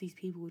 And these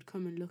people would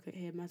come and look at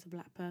him as a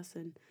black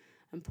person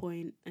and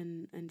point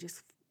and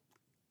just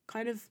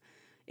kind of...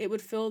 It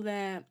would fill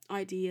their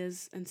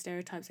ideas and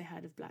stereotypes they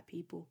had of black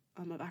people,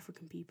 of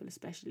African people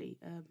especially,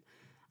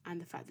 and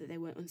the fact that they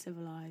were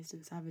uncivilized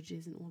and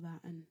savages and all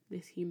that. And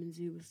this human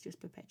zoo was just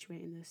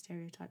perpetuating those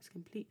stereotypes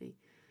completely.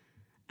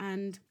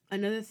 And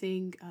another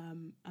thing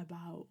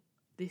about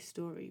this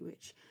story,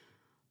 which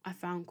I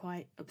found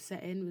quite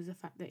upsetting, was the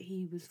fact that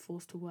he was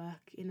forced to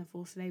work in a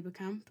forced labour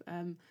camp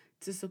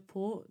to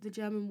support the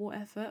German war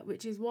effort,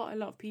 which is what a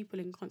lot of people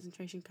in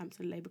concentration camps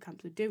and labour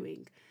camps were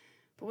doing.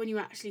 But when you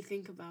actually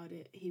think about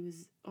it, he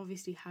was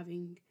obviously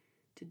having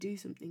to do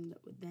something that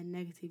would then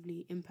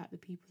negatively impact the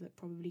people that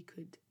probably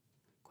could,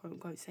 quote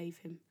unquote, save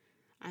him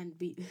and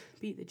beat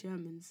the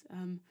Germans.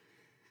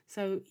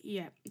 So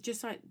yeah,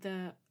 just like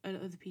the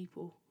other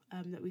people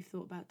that we've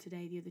thought about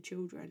today, the other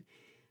children,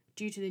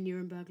 due to the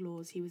Nuremberg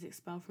laws, he was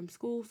expelled from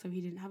school, so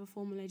he didn't have a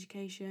formal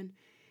education.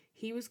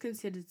 He was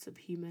considered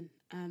subhuman,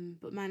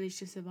 but managed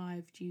to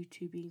survive due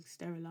to being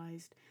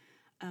sterilised.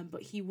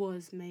 But he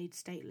was made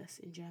stateless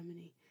in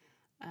Germany.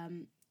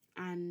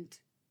 And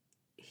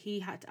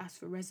he had to ask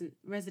for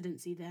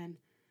residency then,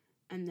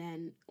 and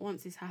then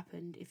once this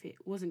happened, if it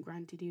wasn't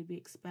granted, he would be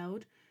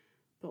expelled.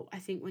 But I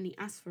think when he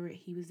asked for it,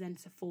 he was then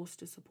forced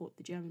to support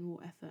the German war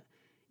effort.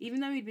 Even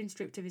though he'd been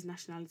stripped of his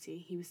nationality,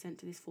 he was sent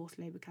to this forced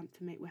labour camp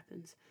to make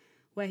weapons,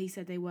 where he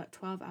said they worked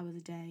 12 hours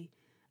a day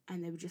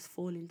and they would just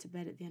fall into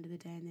bed at the end of the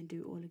day and then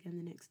do it all again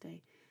the next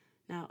day.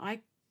 Now,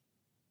 I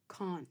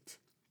can't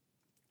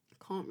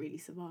really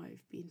survive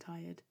being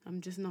tired.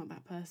 I'm just not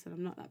that person.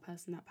 I'm not that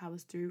person that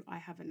powers through. I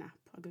have a nap.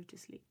 I go to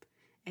sleep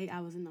 8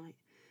 hours a night.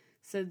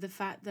 So the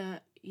fact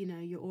that,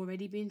 you're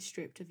already being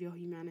stripped of your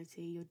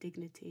humanity, your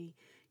dignity,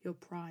 your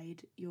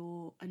pride,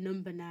 you're a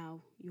number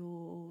now,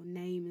 your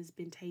name has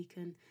been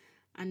taken,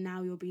 and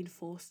now you're being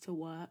forced to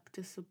work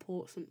to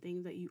support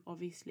something that you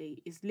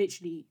obviously is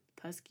literally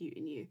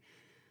persecuting you,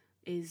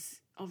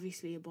 is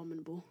obviously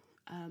abominable.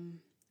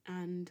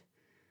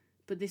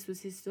 But this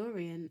was his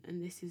story, and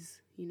this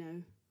is,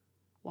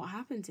 what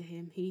happened to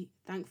him. He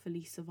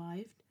thankfully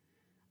survived.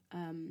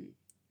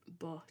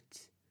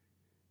 But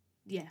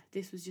yeah,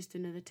 this was just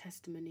another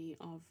testimony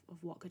of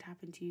what could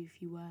happen to you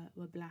if you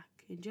were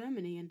black in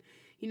Germany. And,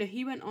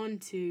 he went on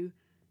to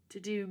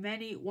do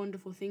many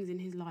wonderful things in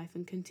his life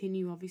and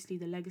continue, obviously,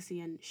 the legacy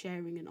and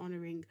sharing and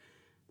honouring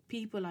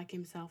people like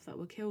himself that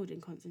were killed in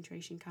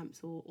concentration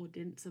camps or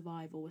didn't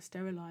survive or were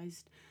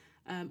sterilised.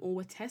 Or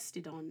were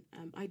tested on.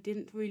 I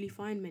didn't really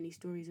find many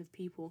stories of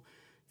people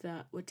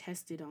that were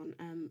tested on.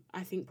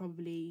 I think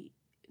probably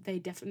they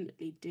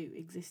definitely do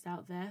exist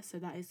out there, so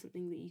that is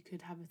something that you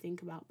could have a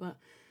think about. But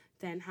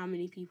then how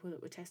many people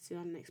that were tested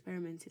on and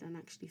experimented on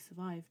actually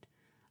survived?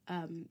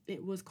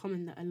 It was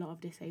common that a lot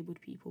of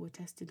disabled people were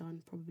tested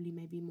on, probably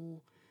maybe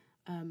more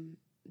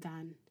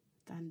than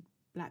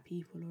black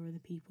people or other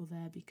people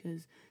there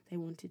because they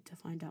wanted to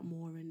find out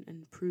more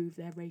and prove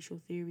their racial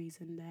theories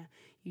and their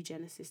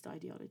eugenicist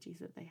ideologies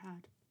that they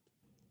had.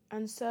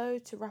 And so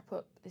to wrap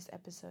up this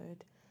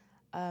episode,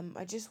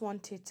 I just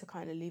wanted to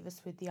kind of leave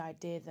us with the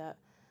idea that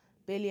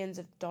billions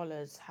of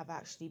dollars have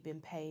actually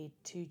been paid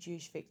to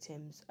Jewish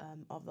victims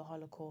of the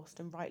Holocaust,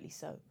 and rightly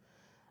so.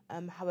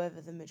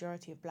 However, the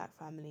majority of black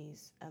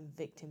families,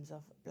 victims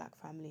of black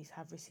families,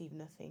 have received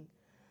nothing.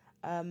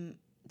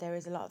 There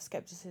is a lot of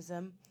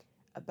skepticism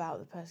about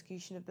the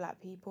persecution of black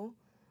people,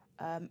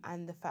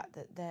 and the fact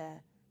that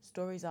their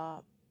stories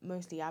are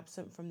mostly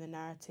absent from the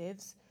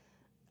narratives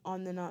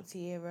on the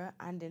Nazi era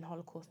and in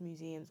Holocaust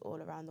museums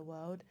all around the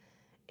world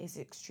is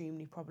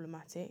extremely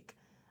problematic.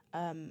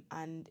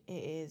 And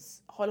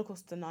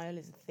Holocaust denial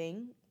is a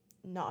thing,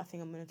 not a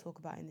thing I'm going to talk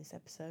about in this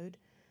episode,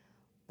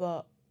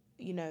 but,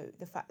 you know,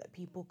 the fact that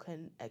people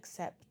can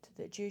accept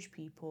that Jewish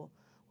people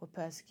were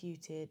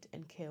persecuted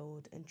and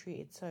killed and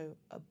treated so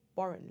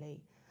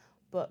abhorrently,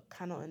 but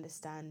cannot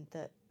understand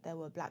that there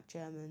were black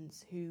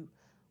Germans who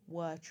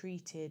were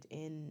treated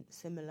in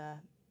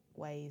similar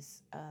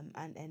ways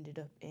and ended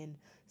up in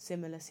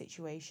similar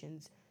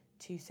situations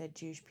to said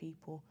Jewish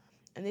people.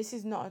 And this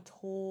is not at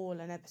all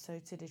an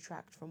episode to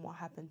detract from what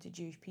happened to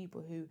Jewish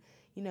people who,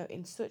 you know,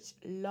 in such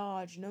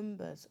large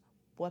numbers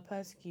were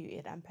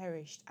persecuted and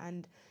perished.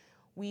 And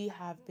we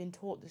have been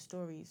taught the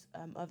stories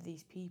of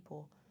these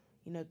people,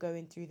 you know,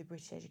 going through the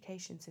British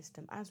education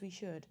system, as we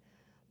should.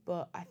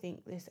 But I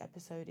think this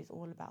episode is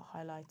all about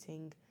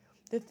highlighting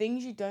the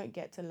things you don't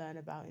get to learn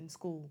about in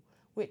school,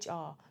 which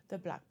are the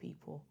black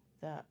people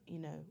that, you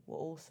know, were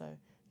also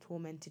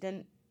tormented.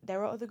 And there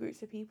are other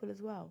groups of people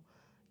as well.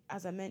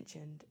 As I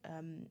mentioned,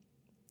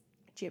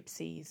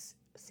 Gypsies,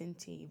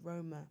 Sinti,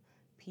 Roma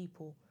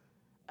people,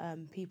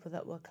 people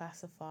that were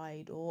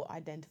classified or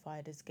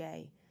identified as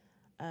gay,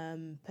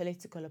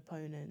 political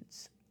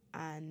opponents,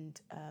 and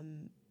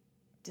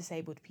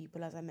disabled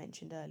people, as I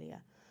mentioned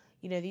earlier.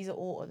 You know, these are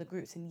all other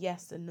groups, and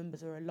yes, the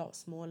numbers are a lot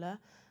smaller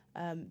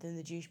than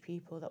the Jewish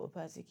people that were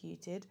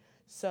persecuted,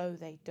 so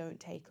they don't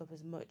take up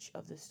as much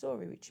of the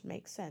story, which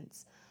makes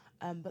sense.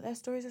 But their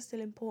stories are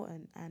still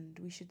important, and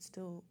we should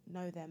still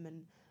know them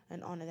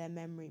and honour their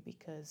memory,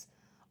 because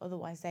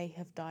otherwise they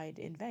have died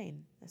in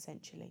vain,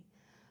 essentially.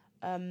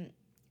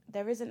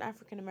 There is an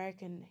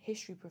African-American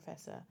history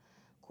professor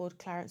called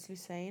Clarence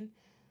Lusane,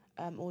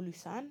 or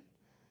Lusan,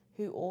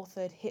 who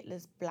authored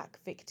Hitler's Black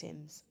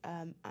Victims,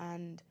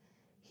 and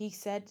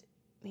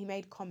he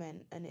made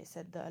comment, and it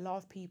said that a lot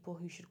of people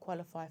who should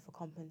qualify for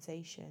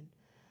compensation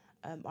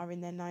are in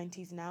their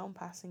 90s now and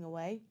passing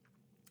away.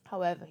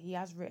 However, he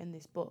has written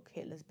this book,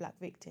 Hitler's Black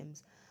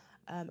Victims,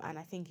 and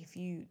I think if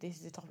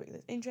this is a topic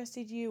that's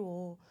interested you,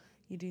 or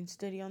you're doing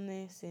study on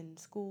this in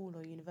school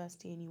or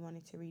university and you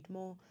wanted to read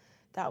more,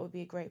 that would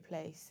be a great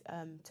place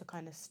to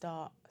kind of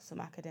start some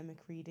academic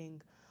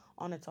reading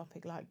on a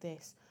topic like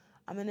this.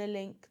 I'm going to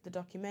link the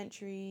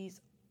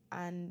documentaries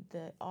and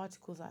the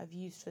articles that I've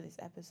used for this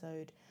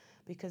episode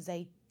because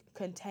they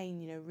contain,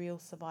 you know, real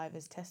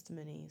survivors'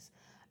 testimonies,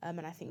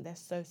 and I think they're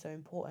so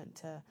important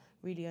to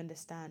really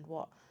understand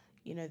what,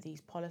 you know,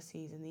 these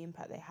policies and the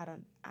impact they had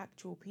on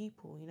actual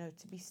people. You know,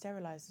 to be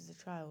sterilised as a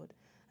child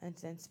and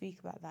to then speak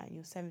about that in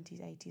your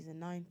 70s, 80s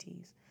and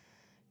 90s,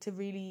 to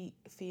really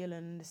feel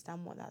and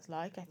understand what that's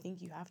like, I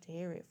think you have to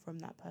hear it from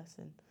that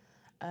person.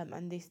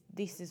 And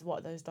this is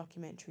what those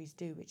documentaries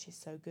do, which is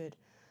so good.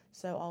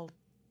 So I'll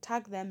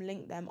tag them,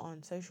 link them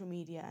on social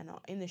media and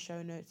in the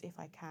show notes if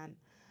I can.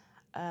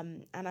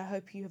 And I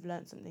hope you have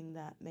learned something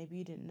that maybe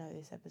you didn't know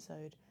this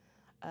episode.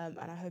 And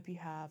I hope you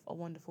have a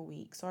wonderful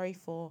week. Sorry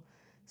for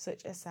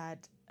such a sad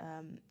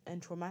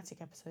and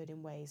traumatic episode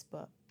in ways,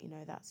 but, you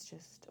know, that's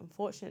just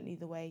unfortunately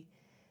the way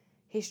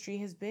history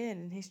has been,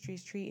 and history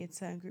has treated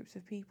certain groups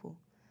of people.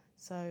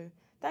 So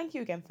thank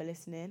you again for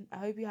listening. I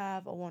hope you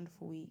have a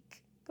wonderful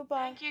week.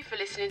 Goodbye. Thank you for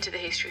listening to the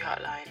History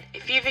Hotline.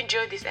 If you've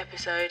enjoyed this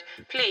episode,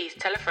 please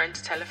tell a friend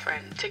to tell a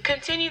friend. To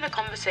continue the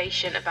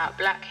conversation about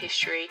Black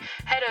history,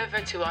 head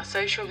over to our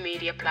social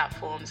media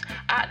platforms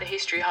at the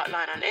History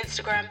Hotline on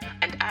Instagram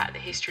and at the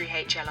History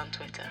HL on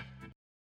Twitter.